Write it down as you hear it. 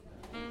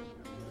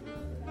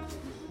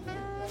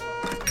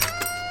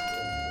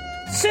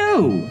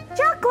Sue!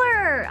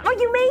 Chuckler! Oh,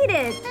 you made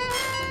it!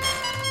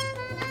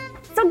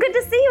 So good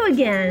to see you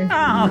again.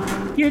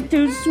 Oh, you're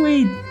too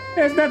sweet.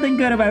 There's nothing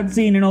good about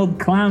seeing an old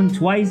clown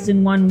twice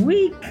in 1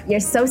 week. You're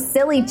so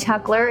silly,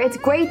 Chuckler. It's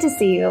great to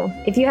see you.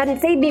 If you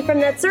hadn't saved me from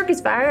that circus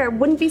fire, I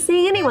wouldn't be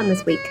seeing anyone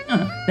this week.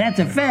 That's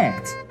a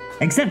fact.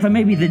 Except for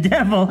maybe the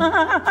devil.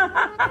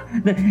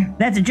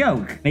 That's a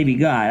joke. Maybe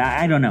God.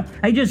 I don't know.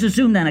 I just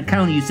assumed on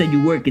account you said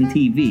you work in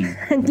TV.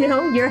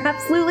 No, you're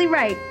absolutely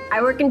right.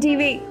 I work in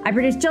TV. I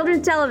produce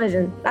children's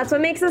television. That's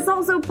what makes us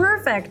all so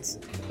perfect.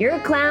 You're a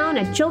clown,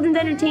 a children's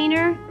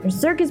entertainer, your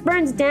circus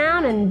burns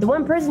down, and the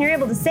one person you're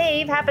able to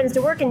save happens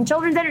to work in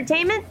children's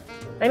entertainment?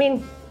 I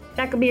mean,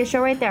 that could be a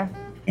show right there.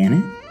 Can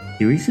it?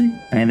 Seriously?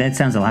 I mean, that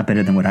sounds a lot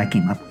better than what I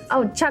came up with.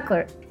 Oh,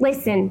 Chuckler,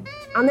 listen,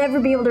 I'll never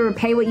be able to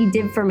repay what you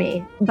did for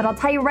me. But I'll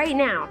tell you right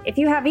now, if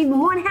you have even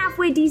one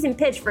halfway decent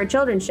pitch for a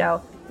children's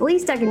show, the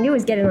least I can do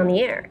is get it on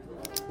the air.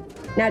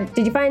 Now,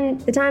 did you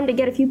find the time to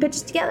get a few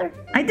pitches together?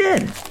 I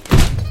did.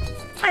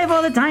 I have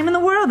all the time in the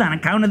world on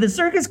account of the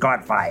circus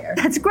caught fire.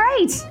 That's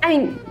great. I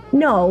mean,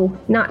 no,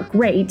 not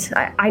great.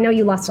 I know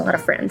you lost a lot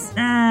of friends.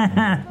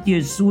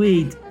 You're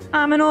sweet.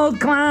 I'm an old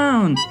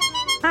clown.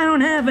 I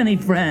don't have any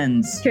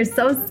friends. You're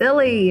so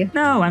silly.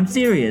 No, I'm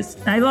serious.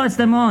 I lost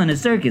them all in a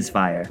circus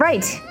fire.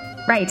 Right.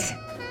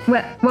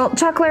 Well,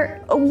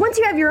 Chuckler, once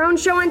you have your own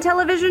show on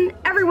television,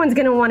 everyone's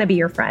gonna want to be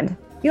your friend.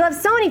 You'll have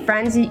so many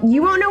friends,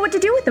 you won't know what to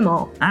do with them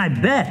all. I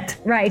bet.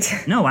 Right.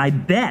 No, I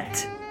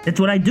bet. That's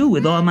what I do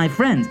with all my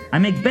friends. I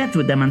make bets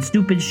with them on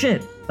stupid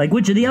shit. Like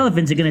which of the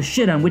elephants are gonna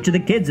shit on which of the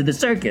kids at the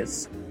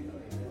circus.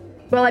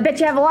 Well, I bet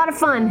you have a lot of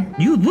fun.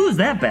 You'd lose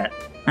that bet.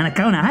 On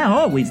account of I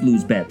always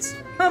lose bets.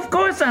 Of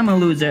course I'm a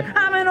loser.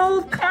 I'm an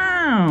old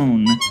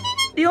clown.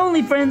 The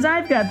only friends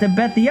I've got to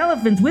bet the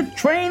elephants with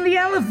train the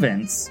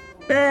elephants.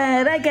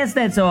 But I guess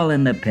that's all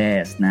in the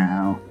past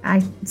now.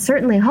 I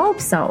certainly hope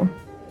so.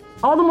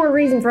 All the more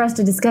reason for us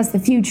to discuss the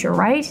future,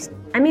 right?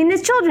 I mean,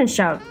 this children's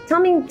show. Tell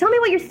me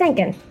what you're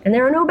thinking. And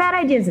there are no bad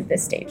ideas at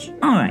this stage.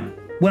 All right.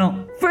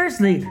 Well,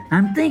 firstly,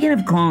 I'm thinking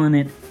of calling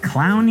it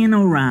Clownin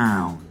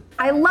Around.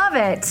 I love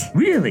it.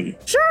 Really?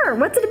 Sure.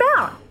 What's it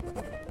about?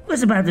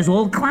 It's about this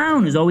old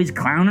clown who's always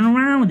clowning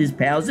around with his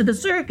pals at the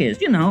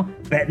circus. You know,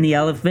 betting the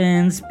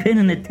elephants,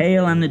 pinning the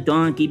tail on the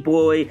donkey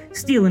boy,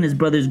 stealing his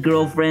brother's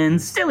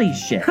girlfriend, silly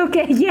shit.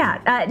 Okay,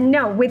 yeah.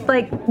 No, with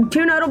like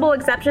 2 notable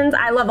exceptions,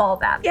 I love all of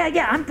that.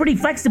 Yeah, I'm pretty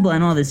flexible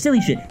on all this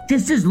silly shit.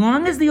 Just as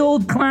long as the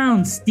old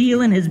clown's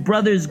stealing his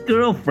brother's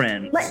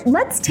girlfriend.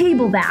 Let's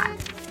table that.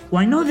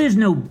 Well, I know there's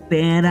no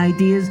bad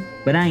ideas,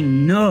 but I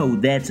know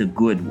that's a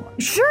good one.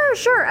 Sure.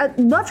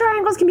 Love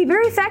triangles can be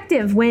very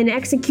effective when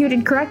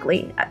executed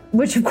correctly,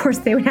 which of course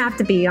they would have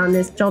to be on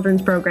this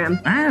children's program.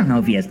 I don't know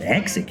if he has to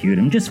execute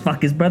him, just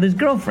fuck his brother's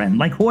girlfriend,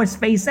 like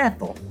Horseface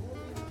Ethel.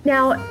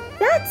 Now,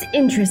 that's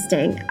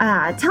interesting.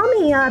 Tell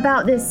me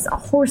about this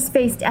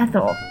horse-faced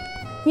Ethel.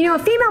 You know, a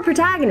female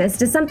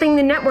protagonist is something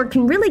the network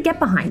can really get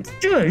behind.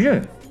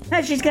 Sure.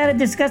 She's got a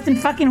disgusting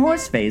fucking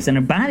horse face, and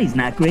her body's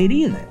not great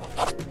either.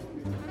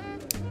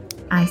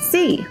 I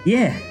see.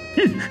 Yeah,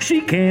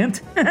 she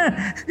can't.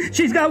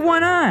 She's got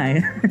one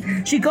eye.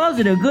 She calls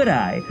it a good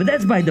eye, but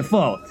that's by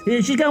default.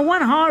 She's got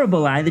one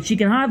horrible eye that she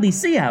can hardly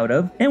see out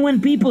of, and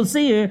when people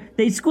see her,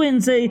 they squint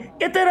and say,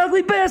 "Get that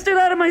ugly bastard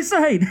out of my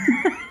sight."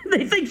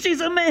 They think she's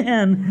a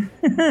man.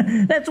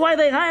 That's why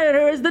they hired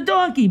her as the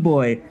donkey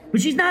boy. But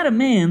she's not a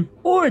man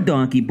or a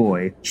donkey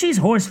boy. She's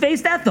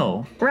horse-faced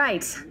Ethel.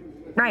 Right.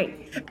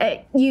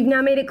 You've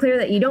now made it clear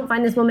that you don't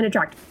find this woman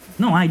attractive.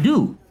 No, I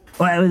do.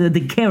 Well,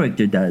 the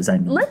character does, I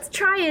mean. Let's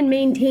try and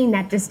maintain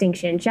that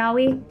distinction, shall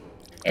we?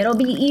 It'll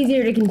be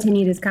easier to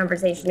continue this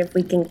conversation if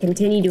we can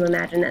continue to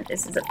imagine that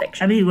this is a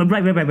fiction. I mean,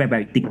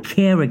 right. The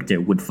character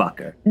would fuck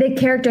her. The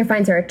character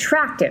finds her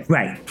attractive.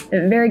 Right.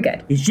 Very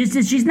good. It's just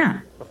that she's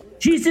not.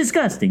 She's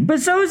disgusting, but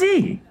so's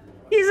he.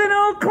 He's an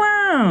old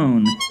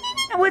clown.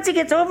 And once he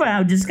gets over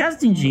how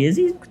disgusting she is,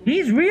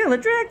 he's real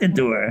attracted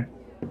to her.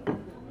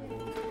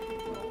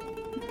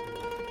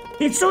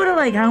 It's sort of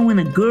like how when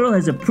a girl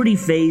has a pretty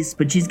face,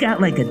 but she's got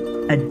like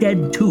a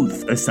dead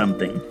tooth or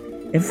something.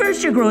 At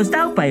first you're grossed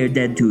out by her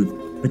dead tooth,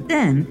 but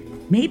then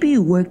maybe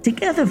you work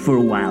together for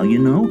a while, you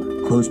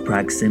know? Close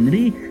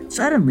proximity.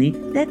 Suddenly,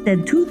 that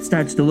dead tooth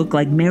starts to look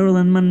like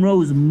Marilyn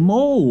Monroe's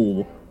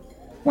mole.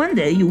 One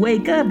day you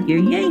wake up, you're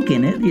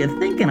yanking it, you're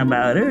thinking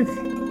about her,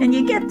 and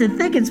you get to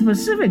thinking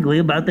specifically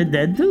about the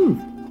dead tooth.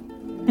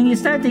 And you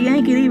start to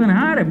yank it even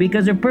harder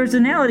because her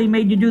personality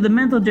made you do the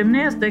mental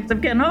gymnastics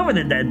of getting over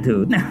the dead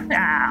tooth.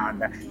 Now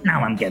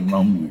I'm getting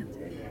romantic.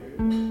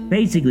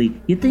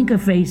 Basically, you think her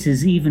face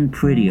is even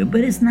prettier, but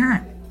it's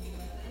not.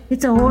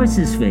 It's a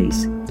horse's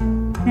face.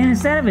 And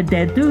instead of a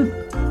dead tooth,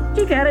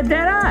 she got a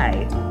dead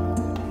eye.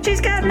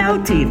 She's got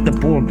no teeth, the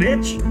poor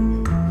bitch.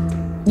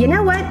 You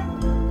know what?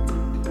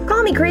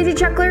 Call me crazy,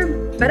 Chuckler,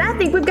 but I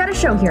think we've got a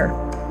show here.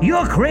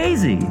 You're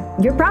crazy.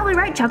 You're probably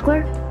right,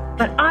 Chuckler,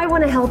 but I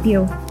want to help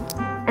you.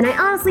 And I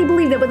honestly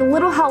believe that with a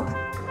little help,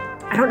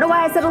 I don't know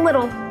why I said a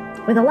little,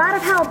 with a lot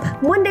of help,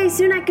 one day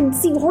soon I could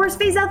see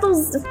Horseface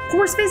Ethel's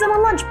horse face on a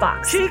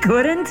lunchbox. She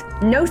couldn't.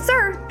 No,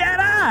 sir. Dead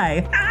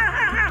eye.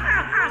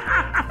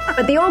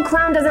 But the old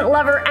clown doesn't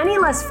love her any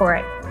less for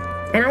it.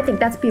 And I think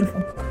that's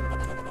beautiful.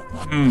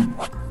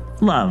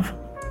 Love.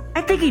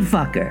 I think he'd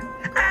fuck her.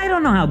 I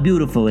don't know how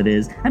beautiful it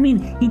is. I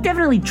mean, he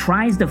definitely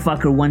tries to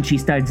fuck her once she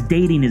starts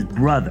dating his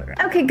brother.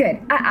 Okay,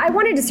 good. I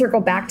wanted to circle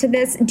back to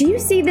this. Do you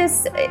see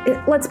this,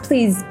 let's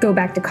please go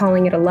back to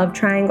calling it a love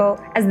triangle,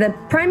 as the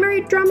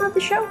primary drama of the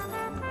show?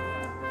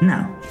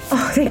 No.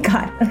 Oh, thank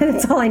God.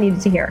 That's all I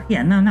needed to hear.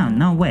 Yeah,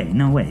 no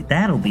way.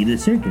 That'll be the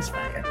circus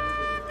fire.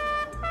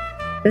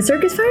 The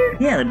circus fire?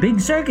 Yeah, the big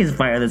circus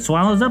fire that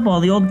swallows up all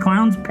the old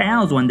clown's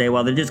pals one day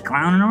while they're just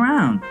clowning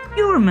around.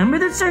 You remember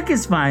the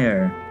circus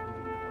fire?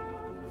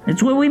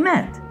 It's where we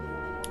met.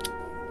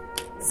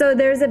 So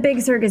there's a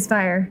big circus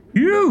fire.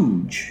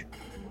 Huge!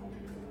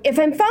 If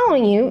I'm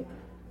following you,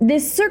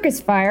 this circus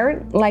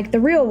fire, like the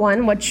real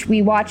one, which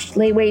we watched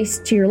lay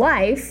waste to your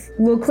life,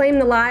 will claim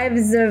the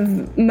lives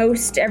of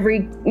most every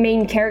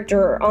main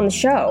character on the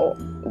show.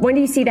 When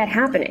do you see that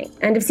happening?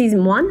 End of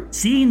season 1?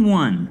 Scene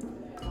 1.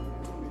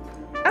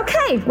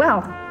 Okay,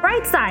 well,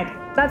 bright side.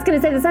 That's gonna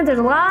say the sense there's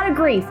a lot of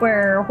grief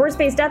where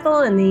Horse-Faced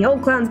Ethel and the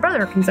old clown's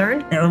brother are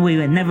concerned.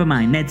 Wait, never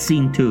mind. That's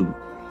scene 2.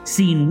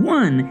 Scene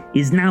 1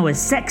 is now a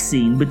sex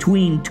scene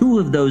between 2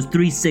 of those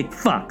 3 sick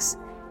fucks.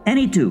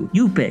 Any 2,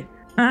 you pick.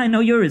 I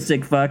know you're a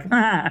sick fuck.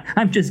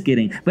 I'm just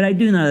kidding, but I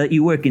do know that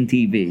you work in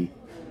TV.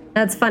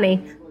 That's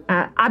funny.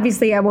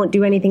 Obviously, I won't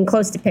do anything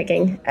close to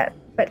picking.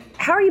 But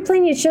how are you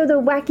planning to show the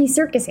wacky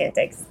circus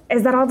antics?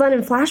 Is that all done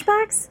in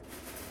flashbacks?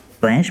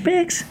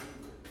 Flashbacks?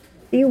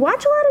 Do you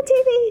watch a lot of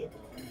TV?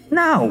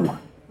 No.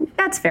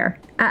 That's fair.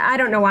 I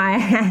don't know why I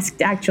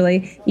asked,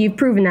 actually. You've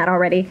proven that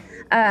already.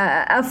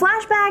 A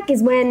flashback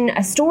is when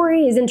a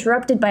story is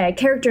interrupted by a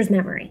character's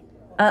memory.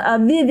 A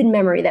vivid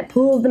memory that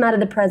pulls them out of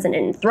the present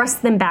and thrusts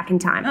them back in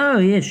time. Oh,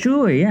 yeah,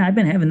 sure. Yeah, I've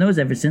been having those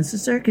ever since the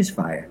circus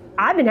fire.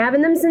 I've been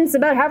having them since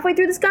about halfway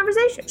through this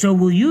conversation. So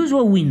we'll use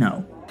what we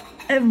know.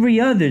 Every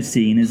other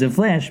scene is a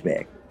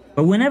flashback.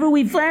 But whenever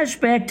we flash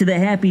back to the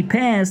happy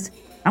past,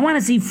 I want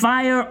to see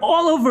fire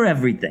all over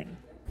everything.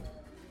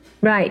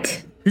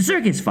 Right. The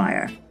circus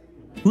fire,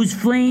 whose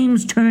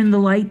flames turn the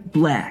light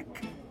black.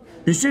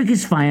 The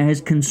circus fire has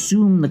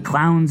consumed the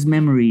clown's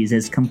memories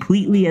as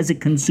completely as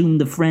it consumed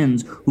the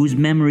friends whose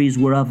memories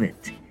were of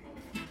it.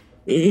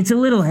 It's a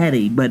little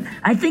heady, but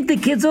I think the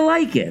kids will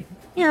like it.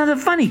 You know, the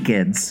funny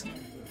kids.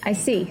 I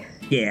see.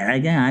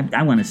 Yeah,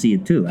 I want to see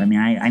it too. I mean,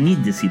 I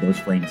need to see those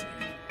flames.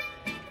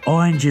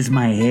 Orange is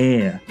my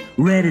hair,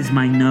 red is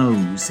my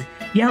nose,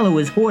 yellow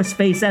is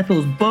Horse-Faced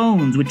Ethel's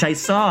bones, which I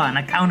saw on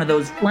account of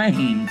those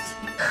flames.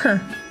 Huh.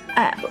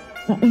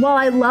 While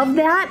I love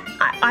that,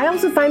 I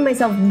also find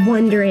myself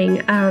wondering,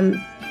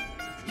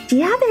 do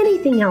you have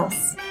anything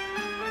else?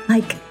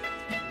 Like,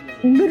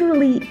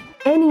 literally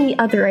any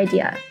other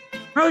idea?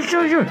 Oh,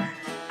 sure.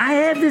 I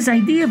have this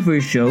idea for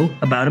a show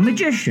about a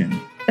magician.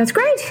 That's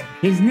great.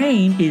 His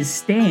name is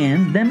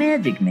Stan the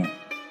Magic Man.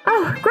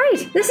 Oh,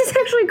 great. This is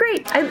actually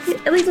great.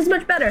 At least it's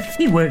much better.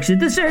 He works at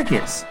the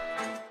circus.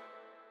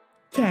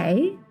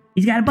 Okay.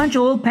 He's got a bunch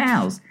of old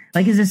pals,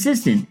 like his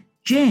assistant,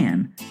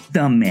 Jan,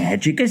 the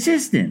magic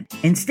assistant.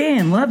 And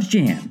Stan loves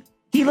Jan.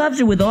 He loves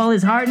her with all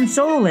his heart and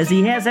soul, as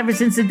he has ever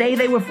since the day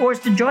they were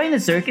forced to join the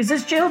circus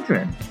as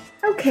children.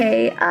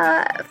 Okay,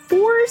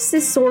 force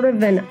is sort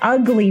of an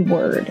ugly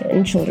word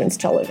in children's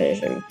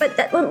television. But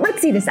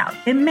let's see this out.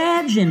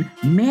 Imagine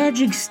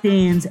Magic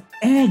Stan's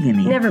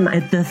agony Never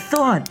mind. at the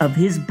thought of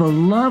his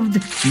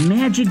beloved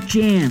Magic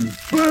Jan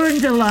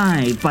burned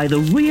alive by the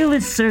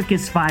realest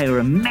circus fire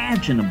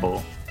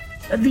imaginable.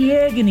 The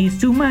agony's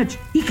too much.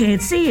 He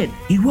can't see it.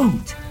 He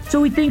won't.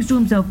 So he thinks to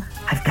himself,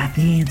 I've got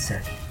the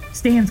answer.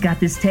 Stan's got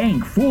this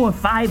tank, 400 or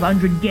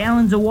 500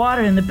 gallons of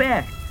water in the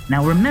back.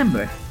 Now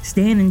remember,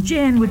 Stan and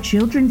Jan were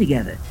children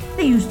together.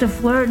 They used to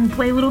flirt and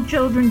play little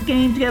children's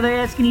games together,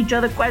 asking each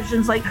other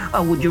questions like,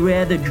 oh, would you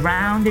rather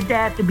drown to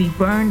death or be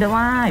burned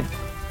alive?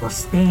 Well,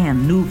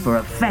 Stan knew for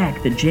a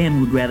fact that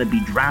Jan would rather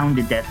be drowned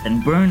to death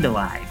than burned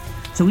alive.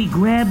 So he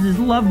grabs his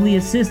lovely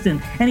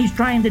assistant and he's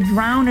trying to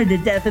drown her to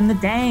death in the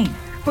tank.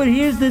 But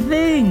here's the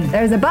thing.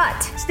 There's a but.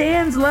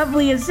 Stan's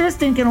lovely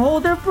assistant can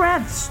hold her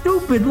breath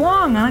stupid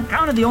long on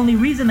account of the only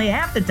reason they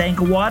have the tank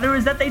of water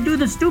is that they do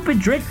the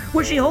stupid trick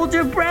where she holds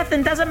her breath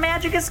and does a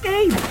magic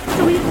escape.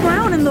 So he's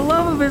drowning the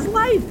love of his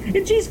life,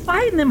 and she's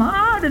fighting him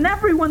hard, and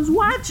everyone's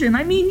watching.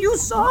 I mean, you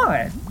saw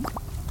it.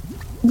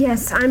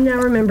 Yes, I'm now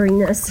remembering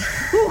this.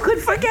 Who could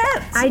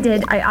forget? I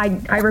did.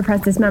 I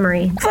repressed this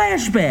memory.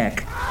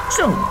 Flashback.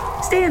 So,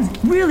 Stan's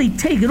really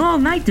taking all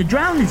night to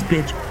drown this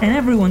bitch, and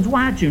everyone's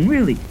watching,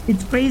 really.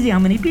 It's crazy how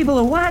many people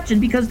are watching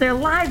because their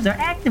lives are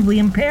actively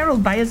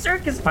imperiled by a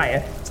circus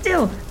fire.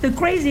 Still, the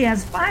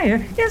crazy-ass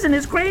fire isn't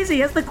as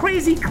crazy as the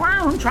crazy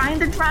clown trying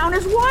to drown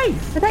his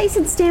wife. I thought you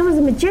said Stan was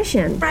a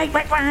magician. Right.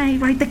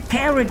 The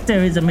character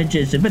is a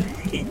magician, but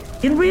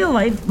in real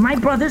life, my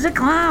brother's a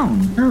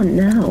clown. Oh,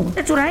 no.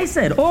 That's what I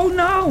said. Oh,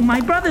 no,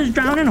 my brother's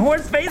drowning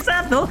Horse-Faced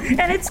Ethel,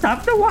 and it's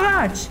tough to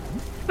watch.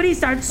 But he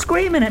starts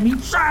screaming at me,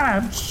 shut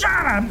up,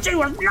 she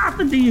was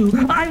nothing to you.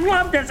 I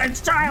loved her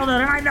since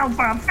childhood, and I know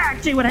for a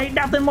fact she would hate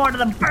nothing more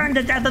than burn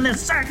to death in this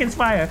circus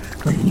fire.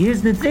 But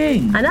here's the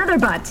thing. Another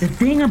but. The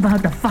thing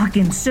about the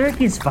fucking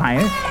circus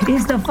fire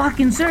is the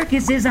fucking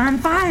circus is on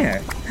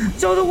fire.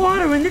 So the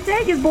water in the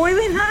tank is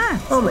boiling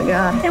hot. Oh my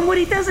god. And what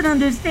he doesn't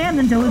understand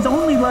until his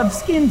only loved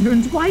skin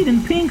turns white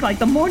and pink like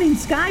the morning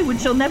sky, which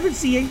she'll never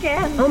see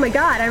again. Oh my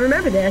god, I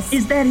remember this.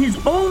 Is that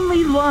his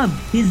only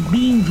love is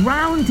being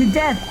drowned to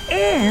death,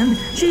 and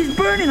she's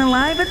burning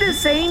alive at the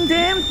same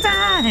damn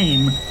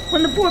time.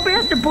 When the poor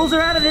bastard pulls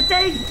her out of the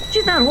tank,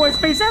 she's not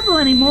Horseface Ethel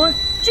anymore.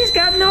 She's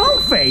got no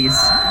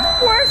face.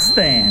 Worse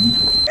than.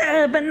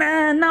 But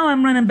now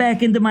I'm running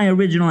back into my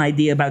original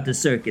idea about the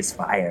circus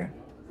fire.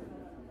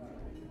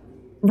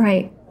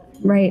 Right.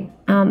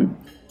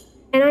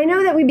 And I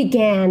know that we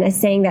began as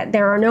saying that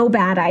there are no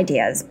bad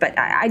ideas, but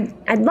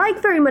I'd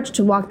like very much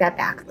to walk that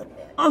back a little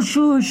bit. Oh,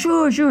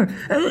 sure.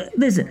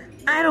 Listen,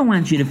 I don't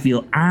want you to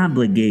feel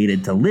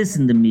obligated to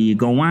listen to me or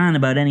go on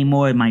about any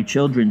more of my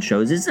children's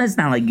shows. It's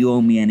not like you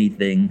owe me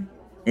anything.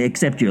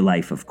 Except your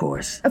life, of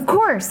course. Of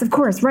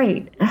course,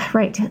 right.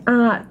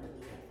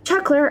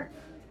 Chuckler,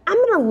 I'm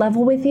gonna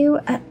level with you.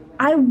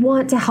 I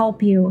want to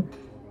help you,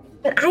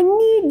 but I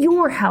need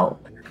your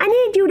help. I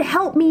need you to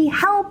help me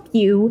help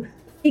you,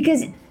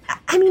 because,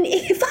 I mean,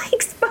 if I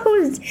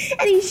exposed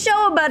any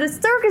show about a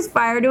circus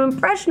fire to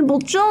impressionable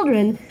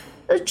children,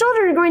 those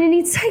children are going to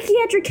need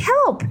psychiatric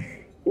help.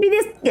 It'd be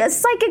this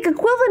psychic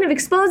equivalent of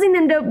exposing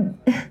them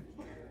to,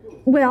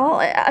 well,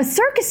 a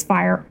circus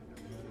fire.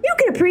 You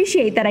can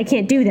appreciate that I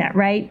can't do that,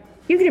 right?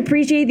 You can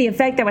appreciate the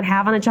effect that would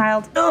have on a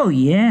child. Oh,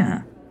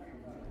 yeah.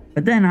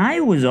 But then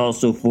I was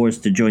also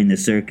forced to join the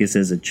circus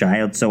as a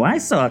child, so I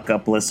saw a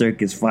couple of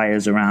circus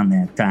fires around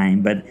that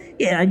time. But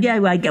yeah, I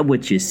get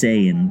what you're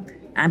saying.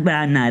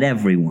 But not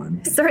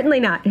everyone.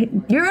 Certainly not.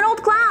 You're an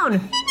old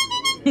clown.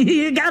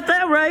 You got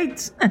that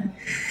right.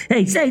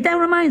 Hey, say, that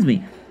reminds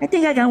me. I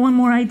think I got one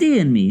more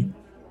idea in me.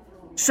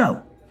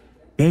 So,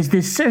 there's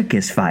this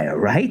circus fire,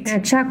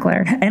 right?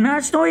 Chuckler. And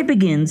our story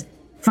begins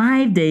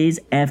 5 days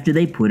after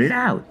they put it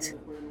out.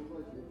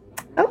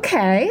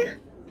 Okay.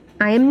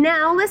 I am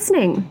now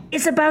listening.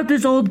 It's about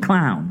this old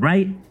clown,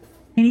 right?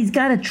 And he's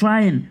got to try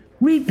and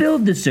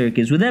rebuild the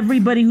circus with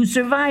everybody who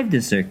survived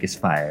the circus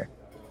fire.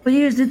 But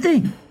here's the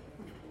thing.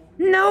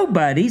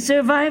 Nobody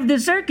survived the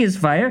circus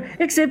fire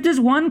except this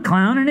one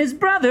clown and his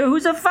brother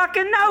who's a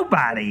fucking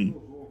nobody.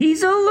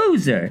 He's a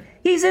loser.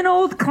 He's an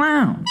old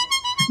clown.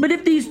 But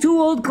if these two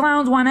old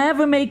clowns want to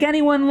ever make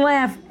anyone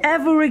laugh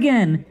ever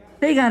again,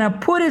 they gotta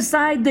put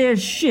aside their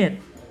shit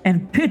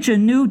and pitch a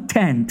new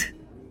tent.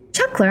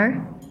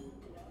 Chuckler,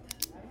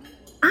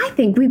 I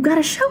think we've got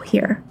a show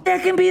here.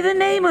 That can be the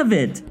name of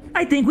it.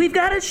 I think we've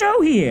got a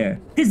show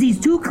here. Because these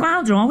two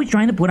clowns are always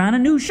trying to put on a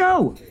new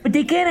show. But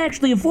they can't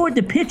actually afford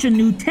to pitch a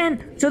new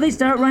tent, so they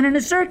start running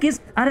a circus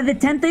out of the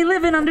tent they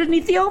live in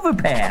underneath the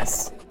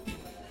overpass.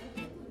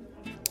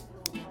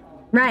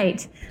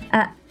 Right.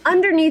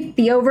 Underneath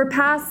the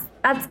overpass,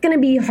 that's gonna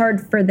be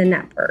hard for the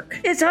network.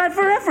 It's hard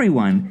for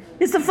everyone.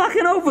 It's the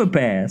fucking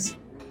overpass.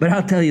 But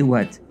I'll tell you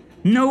what.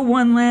 No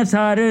one laughs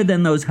harder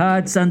than those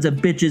hard sons of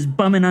bitches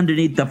bumming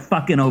underneath the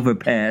fucking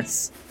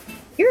overpass.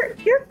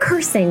 You're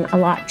cursing a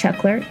lot,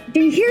 Chuckler. Do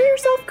you hear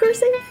yourself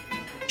cursing?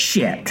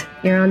 Shit.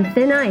 You're on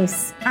thin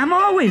ice. I'm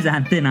always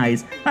on thin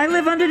ice. I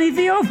live underneath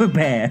the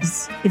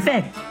overpass. In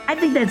fact, I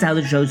think that's how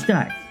the show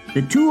starts.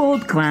 The two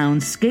old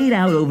clowns skate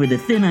out over the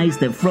thin ice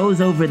that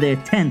froze over their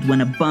tent when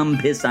a bum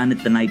pissed on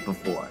it the night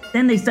before.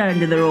 Then they start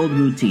into their old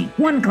routine.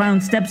 One clown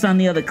steps on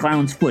the other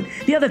clown's foot.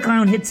 The other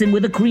clown hits him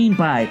with a cream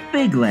pie.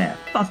 Big laugh.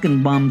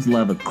 Fucking bums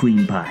love a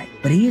cream pie.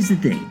 But here's the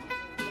thing.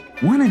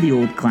 One of the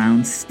old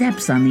clowns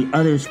steps on the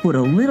other's foot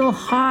a little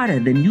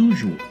harder than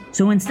usual.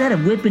 So instead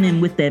of whipping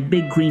him with that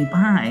big cream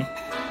pie,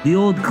 the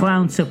old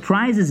clown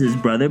surprises his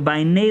brother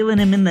by nailing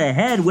him in the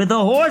head with a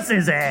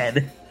horse's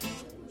head.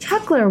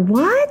 Chuckler,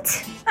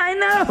 what? I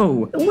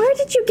know. Where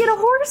did you get a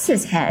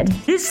horse's head?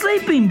 His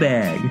sleeping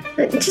bag.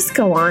 Just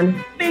go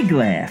on. Big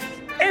laugh.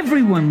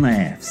 Everyone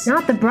laughs.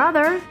 Not the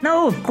brother.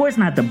 No, of course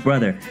not the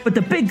brother. But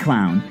the big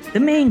clown, the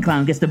main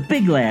clown, gets the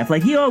big laugh.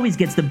 Like he always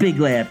gets the big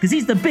laugh because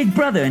he's the big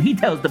brother and he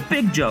tells the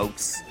big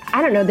jokes.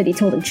 I don't know that he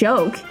told a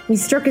joke. He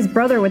struck his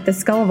brother with the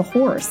skull of a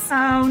horse.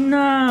 Oh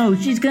no,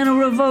 she's gonna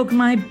revoke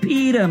my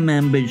PETA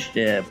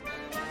membership.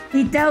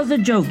 He tells a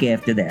joke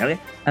after that,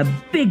 okay? A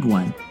big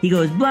one. He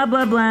goes, blah,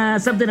 blah, blah,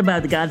 something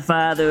about The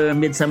Godfather,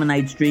 Midsummer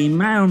Night's Dream.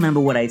 I don't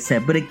remember what I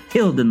said, but it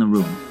killed in the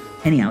room.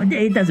 Anyhow,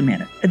 it doesn't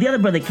matter. The other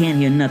brother can't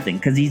hear nothing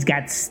because he's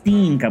got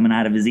steam coming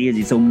out of his ears.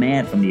 He's so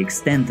mad from the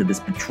extent of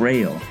this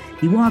betrayal.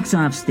 He walks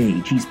off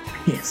stage. He's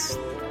pissed.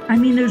 I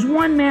mean, there's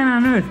one man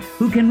on earth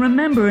who can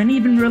remember and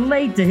even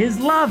relate to his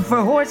love for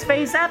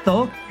Horseface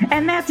Ethel,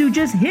 and that's who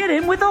just hit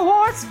him with a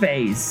horse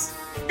face.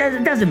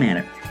 Doesn't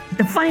matter.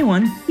 The funny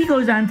one, he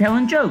goes on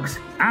telling jokes.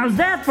 How's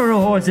that for a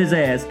horse's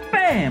ass?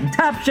 Bam!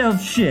 Top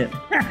shelf shit.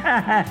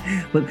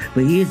 but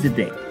here's the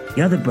thing.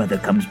 The other brother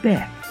comes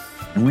back.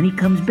 And when he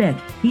comes back,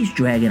 he's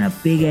dragging a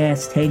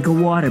big-ass tank of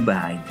water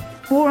behind him.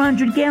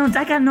 400 gallons.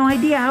 I got no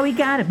idea how he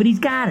got it, but he's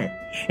got it.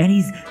 And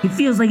he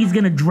feels like he's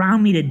gonna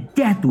drown me to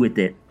death with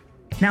it.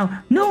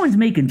 Now, no one's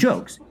making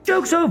jokes.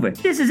 Joke's over.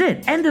 This is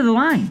it. End of the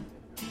line.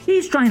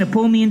 He's trying to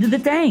pull me into the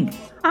tank.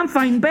 I'm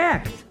fighting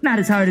back. Not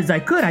as hard as I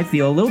could. I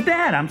feel a little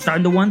bad. I'm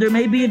starting to wonder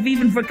maybe if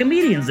even for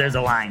comedians there's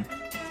a line.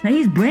 Now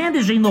he's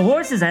brandishing the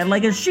horse's head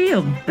like a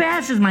shield,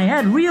 bashes my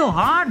head real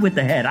hard with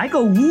the head. I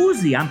go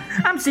woozy.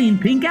 I'm seeing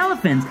pink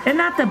elephants, and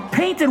not the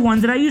painted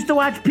ones that I used to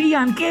watch pee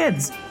on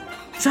kids.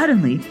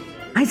 Suddenly,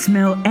 I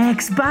smell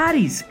Axe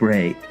body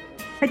spray.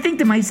 I think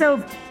to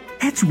myself,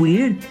 that's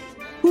weird.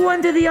 Who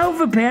under the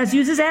overpass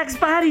uses Axe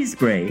body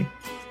spray?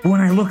 But when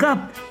I look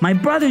up, my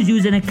brother's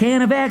using a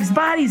can of Axe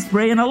body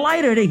spray and a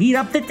lighter to heat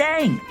up the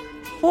tank.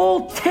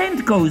 Whole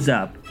tent goes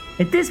up.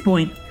 At this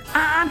point,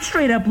 I'm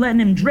straight up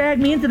letting him drag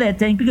me into that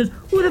tank because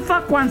who the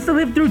fuck wants to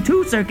live through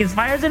 2 circus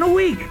fires in a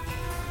week?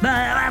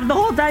 The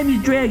whole time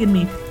he's dragging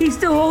me, he's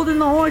still holding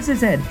the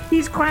horse's head.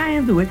 He's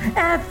crying to it.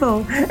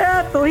 Ethel,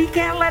 he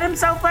can't let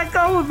himself let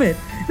go of it.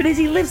 But as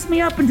he lifts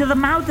me up into the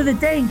mouth of the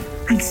tank,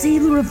 I see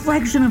the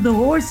reflection of the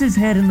horse's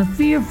head in the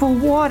fearful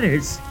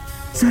waters.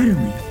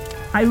 Suddenly,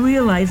 I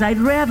realize I'd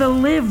rather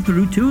live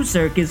through 2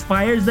 circus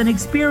fires than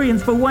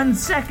experience for 1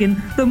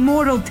 second the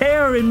mortal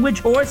terror in which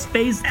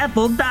horse-faced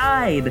Ethel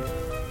died.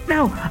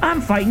 Now,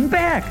 I'm fighting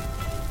back.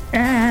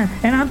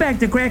 And I'm back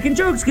to cracking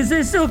jokes because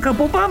there's still a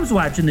couple bums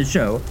watching the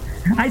show.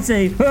 I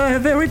say,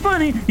 very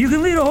funny, you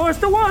can lead a horse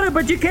to water,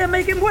 but you can't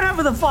make him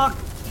whatever the fuck.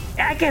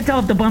 I can't tell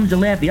if the bums are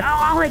laughing.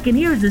 All I can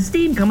hear is the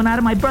steam coming out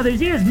of my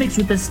brother's ears mixed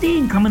with the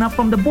steam coming up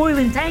from the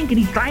boiling tank and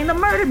he's trying to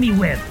murder me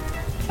with.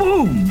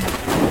 Boom!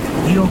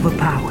 He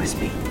overpowers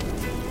me.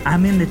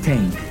 I'm in the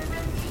tank.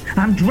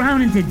 I'm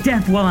drowning to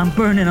death while I'm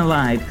burning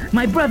alive.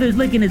 My brother's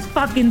licking his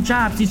fucking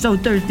chops, he's so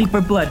thirsty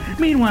for blood.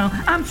 Meanwhile,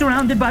 I'm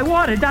surrounded by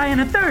water, dying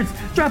of thirst.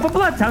 Drop of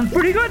blood sounds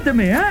pretty good to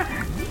me, huh?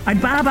 I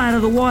bob out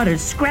of the water,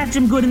 scratch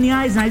him good in the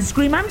eyes, and I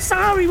scream, I'm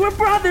sorry, we're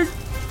brothers.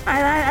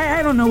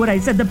 I don't know what I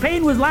said. The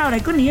pain was loud. I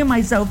couldn't hear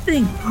myself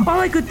think. All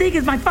I could think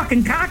is my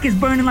fucking cock is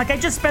burning like I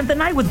just spent the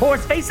night with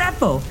horse-face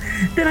Ethel.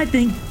 Then I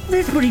think,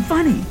 that's pretty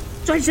funny.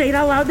 So I say it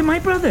out loud to my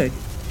brother.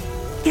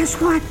 Guess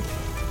what?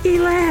 He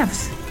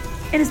laughs.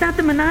 And it's not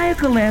the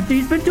maniacal laughter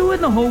he's been doing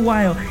the whole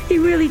while. He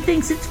really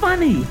thinks it's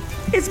funny.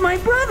 It's my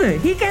brother.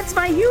 He gets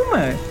my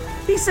humor.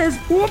 He says,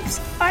 whoops,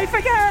 I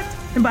forgot.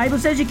 The Bible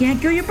says you can't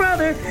kill your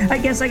brother. I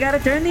guess I gotta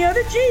turn the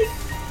other cheek.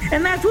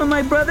 And that's when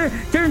my brother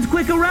turns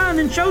quick around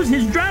and shows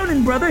his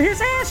drowning brother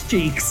his ass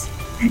cheeks.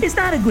 It's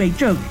not a great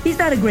joke. He's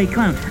not a great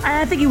clown.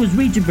 I think he was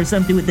reaching for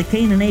something with the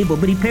Cain and Abel,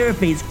 but he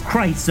paraphrased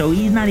Christ, so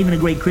he's not even a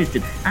great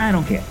Christian. I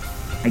don't care.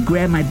 I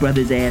grab my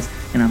brother's ass,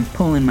 and I'm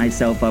pulling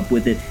myself up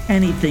with it,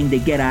 anything to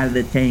get out of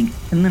the tank.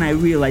 And then I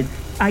realize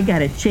I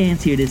got a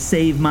chance here to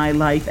save my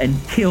life and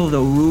kill the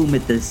room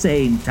at the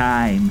same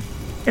time.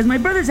 As my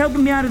brother's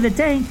helping me out of the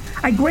tank,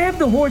 I grab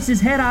the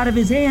horse's head out of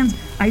his hands,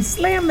 I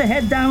slam the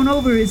head down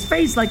over his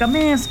face like a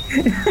mask,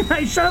 and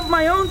I shove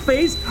my own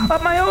face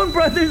up my own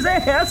brother's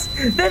ass.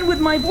 Then with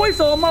my voice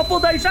all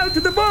muffled, I shout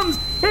to the bums,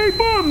 hey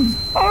bums,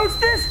 how's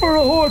this for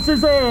a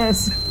horse's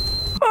ass?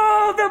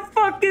 Oh, the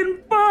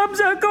fucking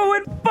bums are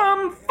going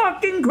bum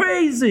fucking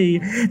crazy.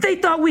 They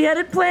thought we had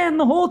it planned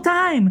the whole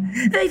time.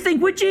 They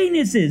think we're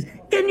geniuses.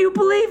 Can you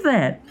believe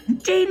that?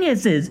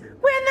 Geniuses.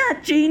 We're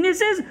not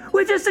geniuses.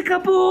 We're just a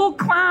couple old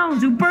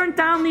clowns who burnt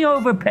down the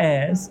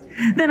overpass.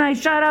 Then I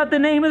shout out the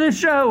name of the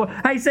show.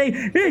 I say,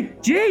 hey,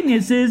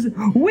 geniuses,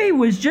 we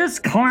was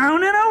just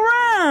clowning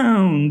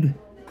around.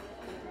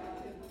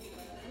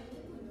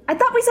 I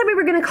thought we said we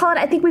were going to call it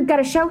I Think We've Got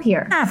a Show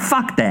Here.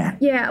 Fuck that.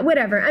 Yeah,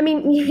 whatever. I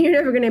mean, you're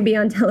never going to be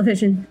on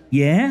television.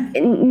 Yeah?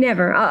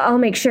 Never. I'll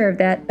make sure of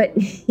that. But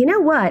you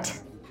know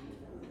what?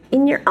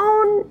 In your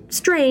own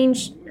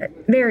strange,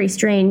 very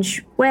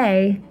strange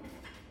way,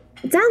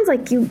 it sounds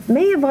like you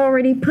may have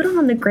already put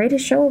on the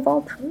greatest show of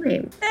all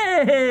time.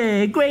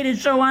 Hey,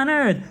 greatest show on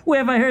earth. Where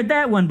have I heard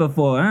that one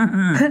before,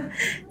 huh?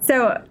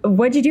 So,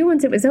 what'd you do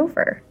once it was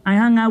over? I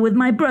hung out with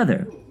my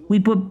brother. We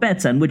put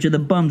bets on which of the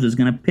bums was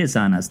gonna piss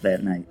on us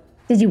that night.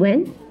 Did you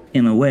win?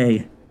 In a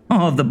way.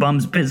 All of the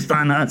bums pissed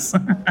on us.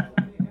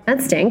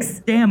 That stinks.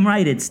 Damn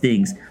right it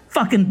stinks.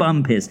 Fucking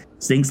bum piss.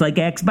 Stinks like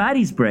Axe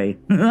body spray.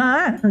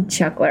 Oh,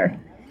 Chuckler.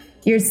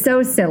 You're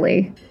so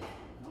silly.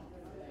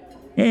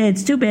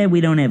 It's too bad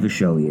we don't have a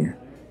show here.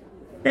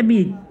 That'd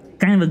be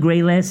kind of a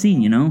great last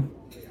scene, you know?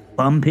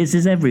 Bum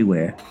pisses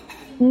everywhere.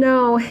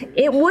 No,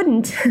 it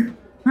wouldn't.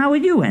 How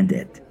would you end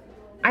it?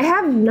 I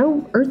have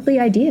no earthly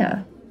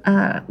idea.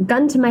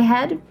 Gun to my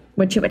head,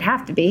 which it would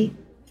have to be.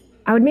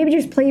 I would maybe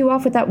just play you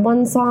off with that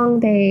one song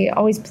they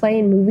always play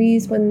in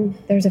movies when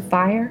there's a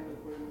fire.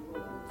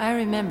 I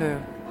remember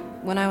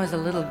when I was a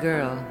little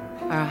girl,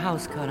 our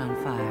house caught on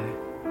fire.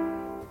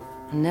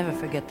 I'll never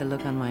forget the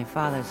look on my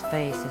father's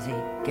face as he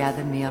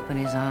gathered me up in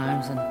his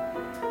arms and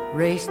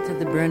raced to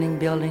the burning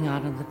building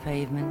out on the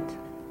pavement.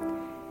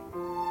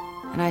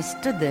 And I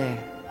stood there,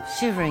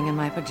 shivering in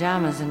my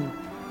pajamas, and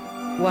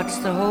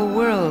watched the whole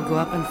world go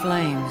up in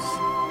flames.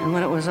 And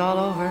when it was all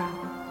over,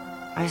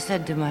 I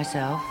said to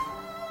myself,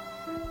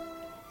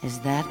 Is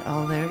that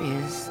all there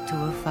is to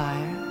a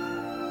fire?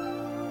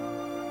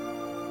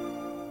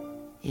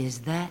 Is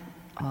that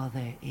all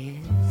there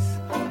is?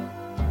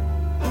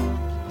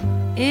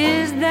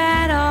 Is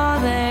that all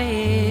there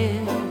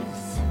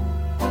is?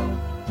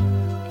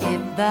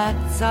 If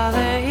that's all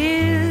there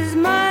is,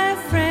 my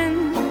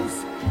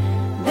friends,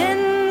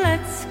 then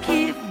let's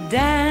keep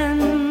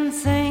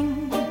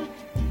dancing.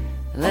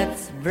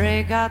 Let's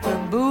break out the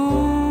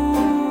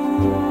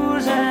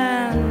booze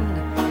and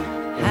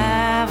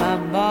have a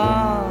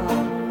ball.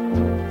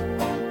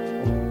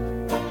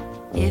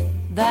 If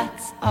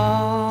that's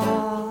all